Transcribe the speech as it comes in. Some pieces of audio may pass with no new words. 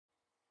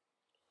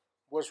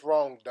What's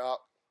wrong, Doc?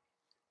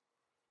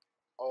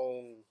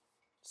 On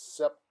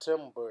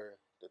September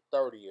the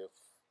 30th,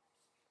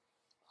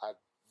 I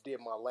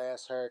did my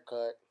last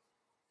haircut.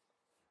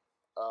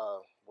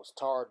 Was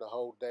tired the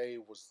whole day.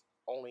 Was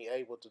only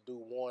able to do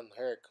one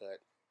haircut.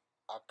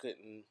 I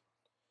couldn't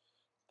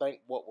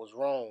think what was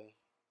wrong,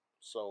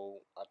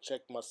 so I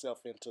checked myself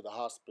into the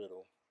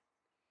hospital,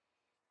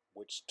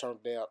 which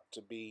turned out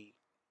to be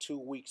 2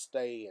 week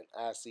stay in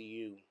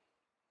ICU.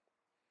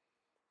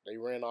 They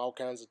ran all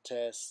kinds of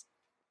tests,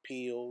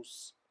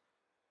 pills,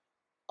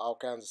 all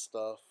kinds of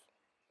stuff.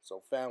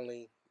 So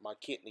finally, my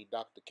kidney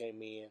doctor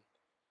came in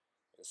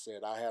and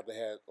said I had to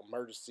have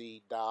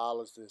emergency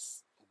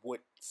dialysis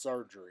with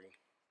surgery.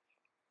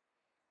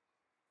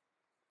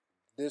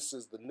 This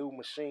is the new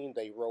machine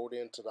they rolled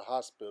into the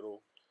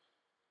hospital.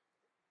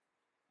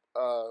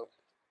 Uh,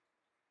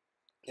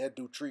 had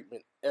to do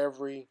treatment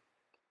every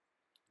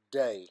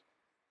day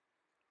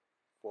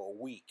for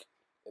a week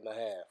and a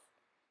half.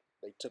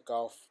 They took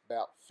off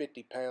about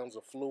 50 pounds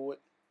of fluid.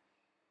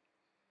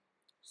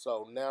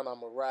 So now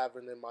I'm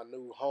arriving in my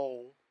new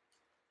home,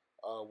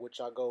 which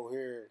I go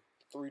here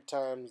 3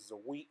 times a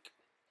week,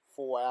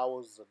 4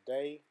 hours a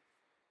day.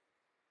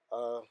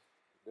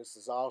 This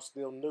is all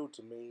still new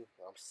to me.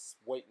 I'm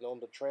waiting on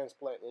the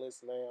transplant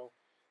list now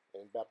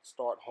and about to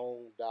start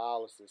home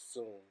dialysis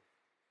soon.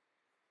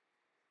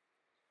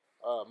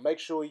 Make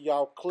sure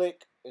y'all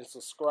click and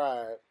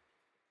subscribe.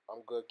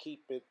 I'm going to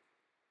keep it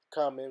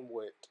coming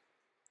with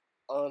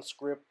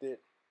unscripted,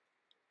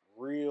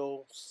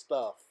 real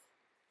stuff.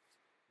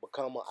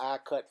 Become an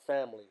iCut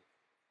family,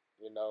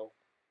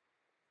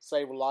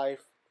 Save a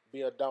life,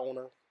 be a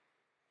donor.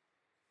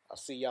 I'll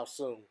see y'all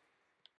soon.